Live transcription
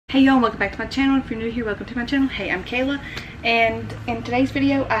Hey y'all, welcome back to my channel. If you're new here, welcome to my channel. Hey, I'm Kayla, and in today's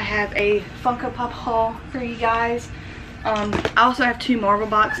video I have a Funko Pop haul for you guys. I also have two Marvel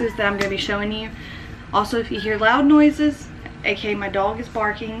boxes that I'm going to be showing you. Also, if you hear loud noises, aka my dog is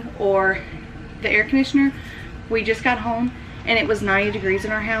barking or the air conditioner, we just got home and it was 90 degrees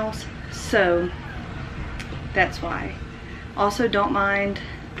in our house, so that's why. Also, don't mind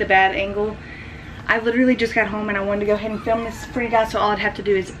the bad angle. I literally just got home and I wanted to go ahead and film this for you guys, so all I'd have to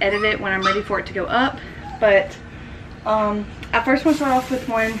do is edit it when I'm ready for it to go up. But I first want to start off with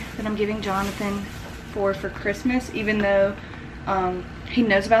one that I'm giving Jonathan for Christmas, even though he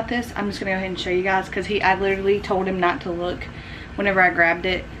knows about this. I'm just gonna go ahead and show you guys because I literally told him not to look whenever I grabbed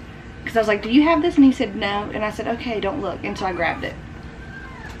it, because I was like, do you have this? And he said no, and I said okay, don't look, and so I grabbed it.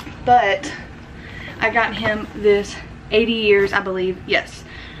 But I got him this 80 years, I believe, yes,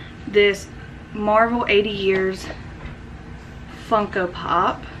 this Marvel 80 years Funko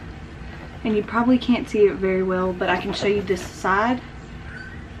Pop, and you probably can't see it very well, but I can show you this side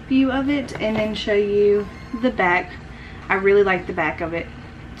view of it and then show you the back. I really like the back of it,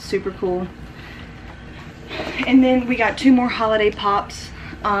 it's super cool. And then we got two more holiday pops.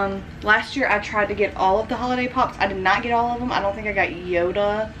 Last year I tried to get all of the holiday pops. I did not get all of them. I don't think I got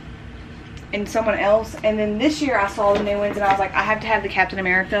Yoda and someone else. And then this year I saw the new ones and I was like, I have to have the Captain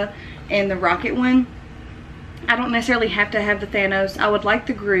America and the Rocket one. I don't necessarily have to have the Thanos. I would like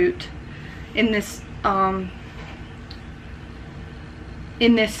the Groot in this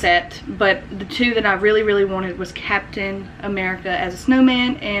set, but the two that I really wanted was Captain America as a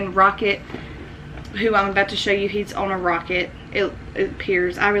snowman and Rocket, who I'm about to show you. He's on a rocket, it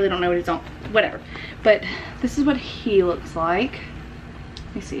appears. I really don't know what he's on, whatever. But this is what he looks like.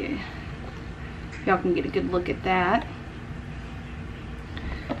 Let me see, y'all can get a good look at that.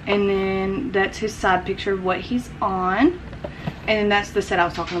 And then that's his side picture of what he's on. And then that's the set I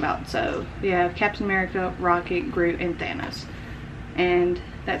was talking about. So we have Captain America, Rocket, Groot, and Thanos. And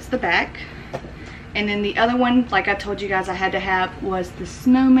that's the back. And then the other one, like I told you guys I had to have, was the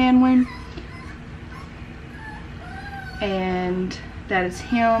snowman one. And that is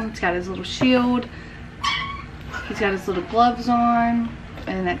him. He's got his little shield. He's got his little gloves on.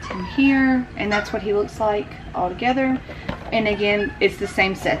 And that's him here. And that's what he looks like all together. And again, it's the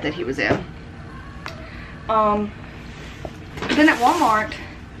same set that he was in. Then at Walmart,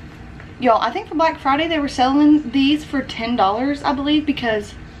 y'all, I think for Black Friday they were selling these for $10, I believe,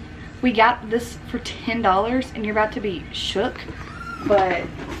 because we got this for $10 and you're about to be shook. But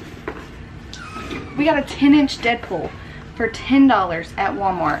we got a 10-inch Deadpool for $10 at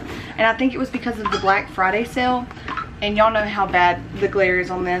Walmart. And I think it was because of the Black Friday sale. And y'all know how bad the glare is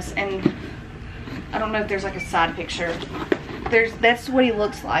on this. And I don't know if there's like a side picture. That's what he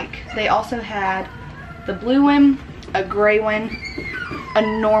looks like. They also had the blue one, a gray one, a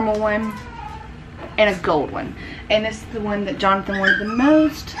normal one, and a gold one. And this is the one that Jonathan wanted the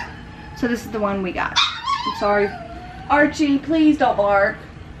most. So this is the one we got. I'm sorry. Archie, please don't bark.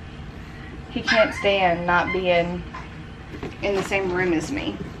 He can't stand not being in the same room as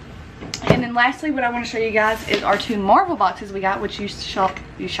me. And then lastly, what I want to show you guys is our two Marvel boxes we got, which you saw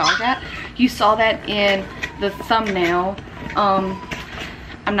that in the thumbnail.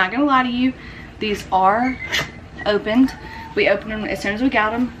 I'm not gonna lie to you, these are opened. We opened them as soon as we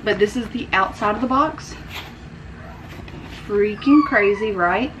got them, but this is the outside of the box. Freaking crazy,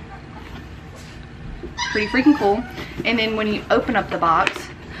 right? Pretty freaking cool. And then when you open up the box,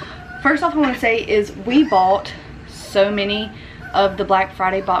 first off I want to say is we bought so many of the Black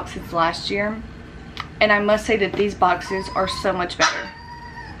Friday boxes last year, and I must say that these boxes are so much better.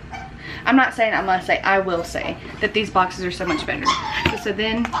 I'm not saying I must say, I will say that these boxes are so much better. So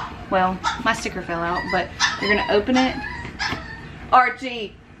then, well, my sticker fell out, but you're gonna open it,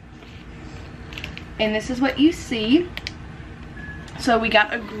 Archie, and this is what you see. So we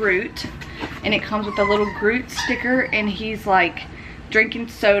got a Groot, and it comes with a little Groot sticker, and he's like drinking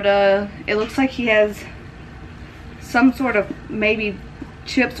soda. It looks like he has some sort of maybe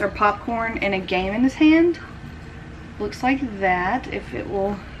chips or popcorn and a game in his hand. Looks like that, if it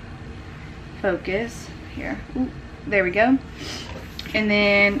will focus here. Ooh, there we go. And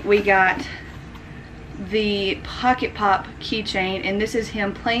then we got the Pocket Pop keychain, and this is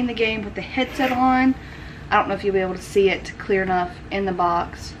him playing the game with the headset on. I don't know if you'll be able to see it clear enough in the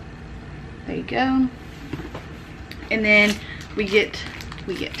box. There you go. And then we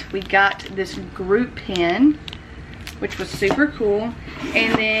got this Groot pin, which was super cool.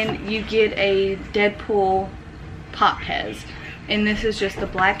 And then you get a Deadpool Pop Pez. And this is just the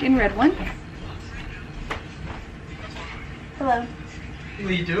black and red one. Hello. What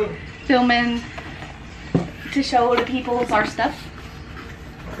are you doing? Filming to show the people our stuff.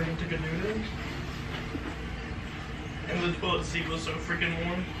 Cream took a noodle. And the toilet seat was so freaking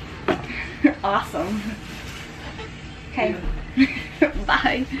warm. Awesome. Okay.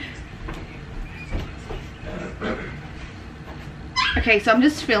 Bye. Okay, so I'm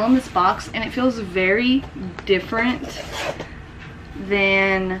just filling this box and it feels very different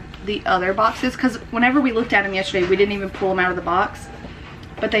than the other boxes, because whenever we looked at them yesterday, we didn't even pull them out of the box,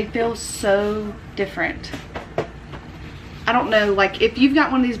 but they feel so different. I don't know, like, if you've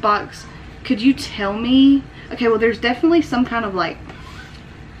got one of these boxes, could you tell me? Okay, well, there's definitely some kind of like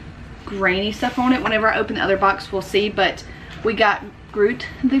grainy stuff on it. Whenever I open the other box, we'll see, but we got Groot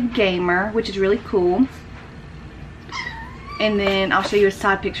the Gamer, which is really cool. And then I'll show you a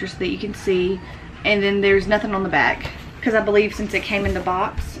side picture so that you can see. And then there's nothing on the back, because I believe since it came in the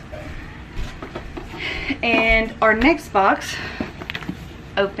box. And our next box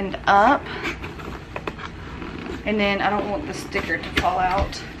opened up, and then I don't want the sticker to fall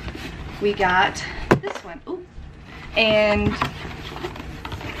out. We got this one. Ooh. And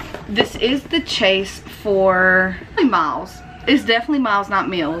this is the chase for Miles. It's definitely Miles, not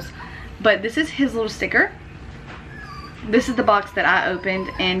Mills, but this is his little sticker. This is the box that I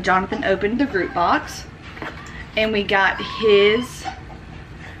opened, and Jonathan opened the Groot box, and we got his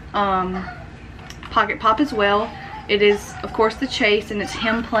pocket pop as well. It is, of course, the chase, and it's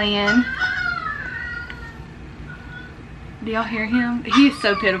him playing. Do y'all hear him? He is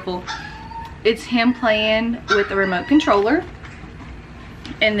so pitiful. It's him playing with the remote controller.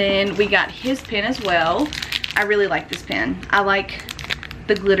 And then we got his pen as well. I really like this pen. I like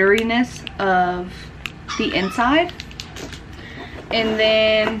the glitteriness of the inside. And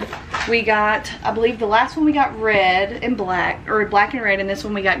then we got, I believe the last one we got red and black, or black and red, and this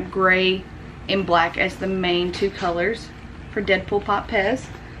one we got gray and black as the main two colors for Deadpool Pop Pez.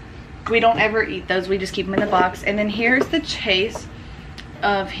 We don't ever eat those, we just keep them in the box. And then here's the chase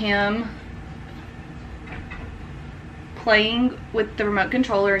of him playing with the remote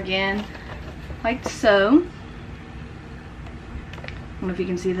controller again, like so. I don't know if you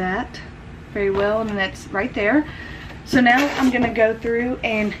can see that very well, and that's right there. So now I'm gonna go through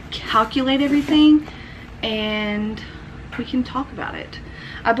and calculate everything, and we can talk about it.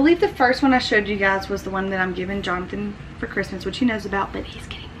 I believe the first one I showed you guys was the one that I'm giving Jonathan for Christmas, which he knows about, but he's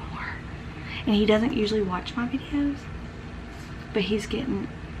getting more. And he doesn't usually watch my videos, but he's getting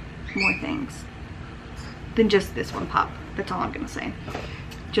more things than just this one pop. That's all I'm gonna say,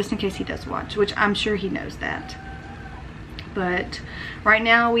 just in case he does watch, which I'm sure he knows that. But right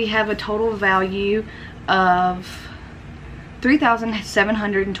now we have a total value of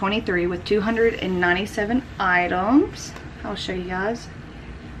 $3,723 with 297 items. I'll show you guys.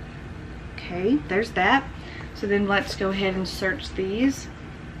 Okay, there's that. So then let's go ahead and search these.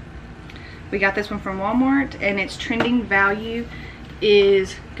 We got this one from Walmart, and its trending value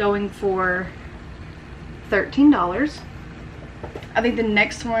is going for $13. I think the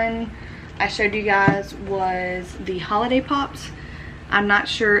next one I showed you guys was the holiday pops. I'm not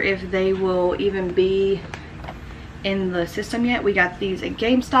sure if they will even be in the system yet. We got these at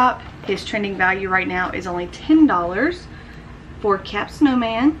GameStop. His trending value right now is only $10 for Cap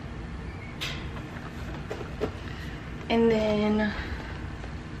Snowman. And then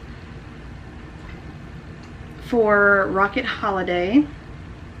for Rocket Holiday,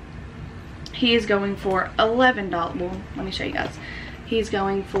 he is going for $11. Well, let me show you guys. He's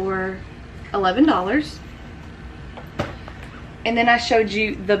going for $11. And then I showed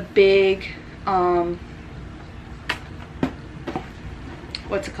you the big,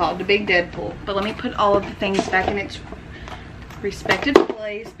 what's it called? The big Deadpool. But let me put all of the things back in its respective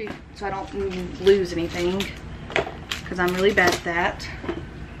place so I don't lose anything, because I'm really bad at that.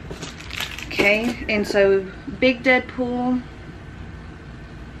 Okay, and so big Deadpool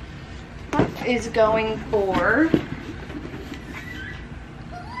is going for,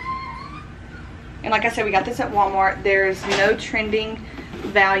 and like I said, we got this at Walmart. There's no trending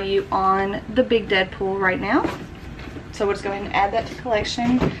value on the big Deadpool right now, so we'll just go ahead and add that to the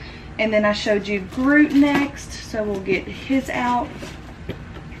collection. And then I showed you Groot next, so we'll get his out.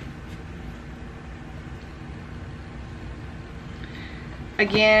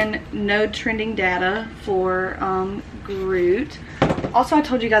 Again, no trending data for Groot. Also, I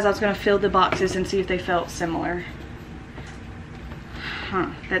told you guys I was going to fill the boxes and see if they felt similar. Huh,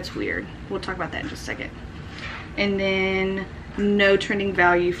 that's weird. We'll talk about that in just a second. And then no trending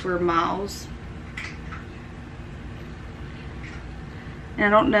value for Miles. And I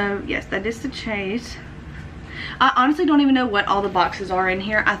don't know, yes, that is the chase. I honestly don't even know what all the boxes are in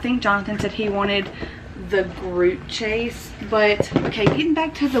here. I think Jonathan said he wanted the Groot chase, but okay, getting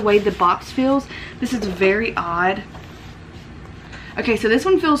back to the way the box feels, this is very odd. Okay, so this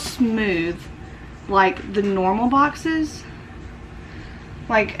one feels smooth like the normal boxes.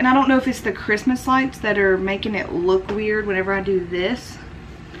 Like, and I don't know if it's the Christmas lights that are making it look weird whenever I do this,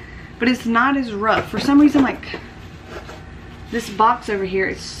 but it's not as rough. For some reason, like, this box over here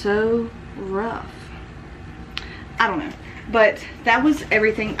is so rough. I don't know, but that was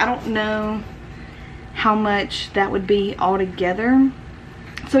everything. I don't know how much that would be all together.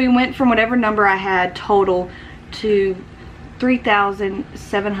 So we went from whatever number I had total to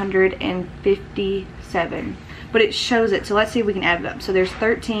 3,757, but it shows it, so let's see if we can add it up. So there's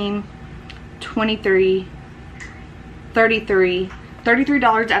 13, 23, 33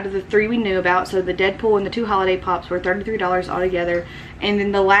 $33 out of the 3 we knew about. So the Deadpool and the 2 holiday pops were $33 altogether, and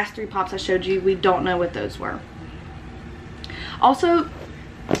then the last 3 pops I showed you, we don't know what those were. Also,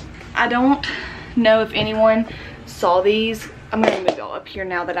 I don't know if anyone saw these. I'm gonna move y'all up here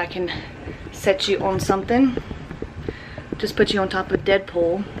now that I can set you on something. Just put you on top of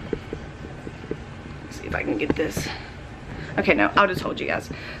Deadpool. Let's see if I can get this. Okay, no, I'll just hold you guys.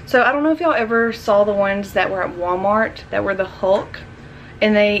 So I don't know if y'all ever saw the ones that were at Walmart that were the Hulk.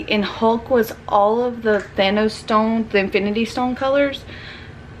 And in Hulk was all of the Thanos stone, the Infinity Stone colors.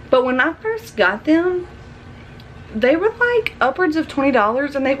 But when I first got them, they were like upwards of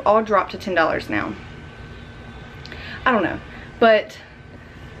 $20, and they've all dropped to $10 now. I don't know. But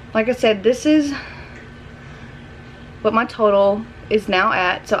like I said, this is what my total is now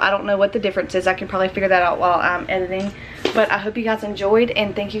at, so I don't know what the difference is. I can probably figure that out while I'm editing. But I hope you guys enjoyed,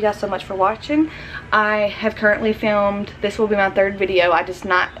 and thank you guys so much for watching. I have currently filmed, this will be my 3rd video. I just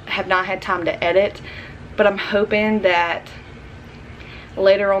have not had time to edit, but I'm hoping that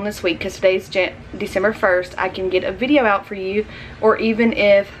later on this week, because today's December 1st, I can get a video out for you, or even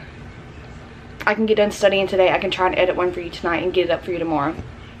if I can get done studying today, I can try and edit one for you tonight and get it up for you tomorrow.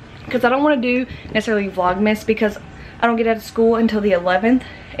 Because I don't want to do necessarily Vlogmas, because I don't get out of school until the 11th,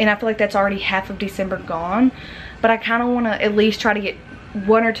 and I feel like that's already half of December gone. But I kind of want to at least try to get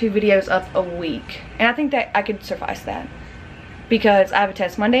 1 or 2 videos up a week, and I think that I could suffice that, because I have a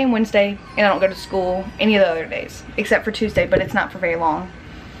test Monday and Wednesday, and I don't go to school any of the other days except for Tuesday, but it's not for very long.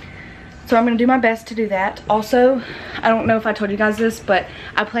 So I'm going to do my best to do that. Also, I don't know if I told you guys this, but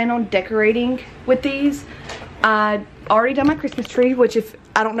I plan on decorating with these. I already done my Christmas tree, which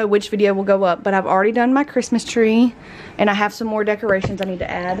I don't know which video will go up, but I've already done my Christmas tree, and I have some more decorations I need to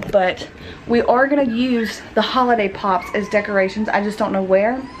add. But we are going to use the holiday pops as decorations. I just don't know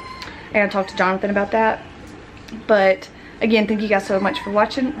where, and I talked to Jonathan about that. But again, thank you guys so much for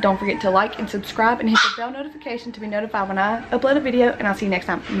watching. Don't forget to like and subscribe and hit the bell notification to be notified when I upload a video, and I'll see you next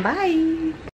time. Bye.